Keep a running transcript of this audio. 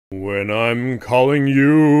When I'm calling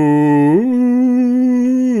you.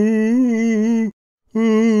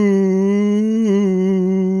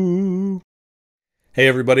 Hey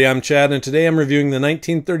everybody, I'm Chad, and today I'm reviewing the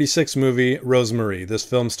 1936 movie Rosemarie. This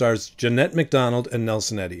film stars Jeanette MacDonald and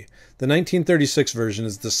Nelson Eddy. The 1936 version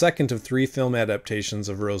is the second of three film adaptations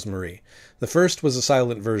of Rosemarie. The first was a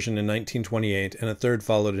silent version in 1928, and a third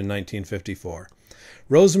followed in 1954.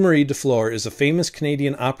 Rosemarie DeFlore is a famous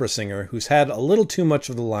Canadian opera singer who's had a little too much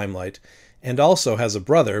of the limelight, and also has a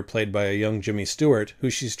brother, played by a young Jimmy Stewart, who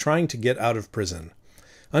she's trying to get out of prison.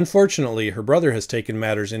 Unfortunately, her brother has taken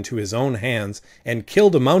matters into his own hands and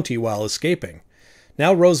killed a Mountie while escaping.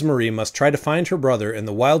 Now Rosemarie must try to find her brother in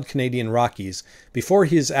the wild Canadian Rockies before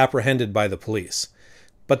he is apprehended by the police.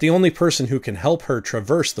 But the only person who can help her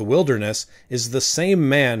traverse the wilderness is the same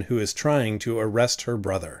man who is trying to arrest her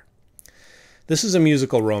brother. This is a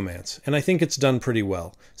musical romance, and I think it's done pretty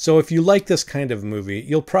well, so if you like this kind of movie,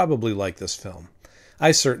 you'll probably like this film.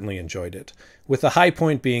 I certainly enjoyed it, with the high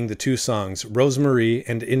point being the two songs, Rosemarie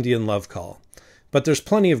and Indian Love Call. But there's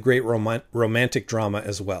plenty of great romantic drama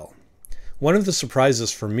as well. One of the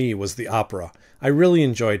surprises for me was the opera. I really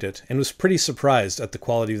enjoyed it, and was pretty surprised at the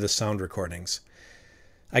quality of the sound recordings.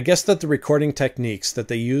 I guess that the recording techniques that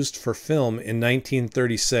they used for film in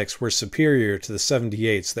 1936 were superior to the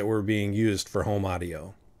 78s that were being used for home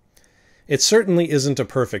audio. It certainly isn't a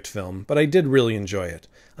perfect film, but I did really enjoy it.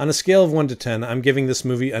 On a scale of 1 to 10, I'm giving this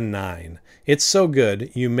movie a 9. It's so good,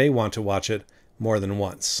 you may want to watch it more than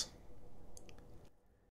once.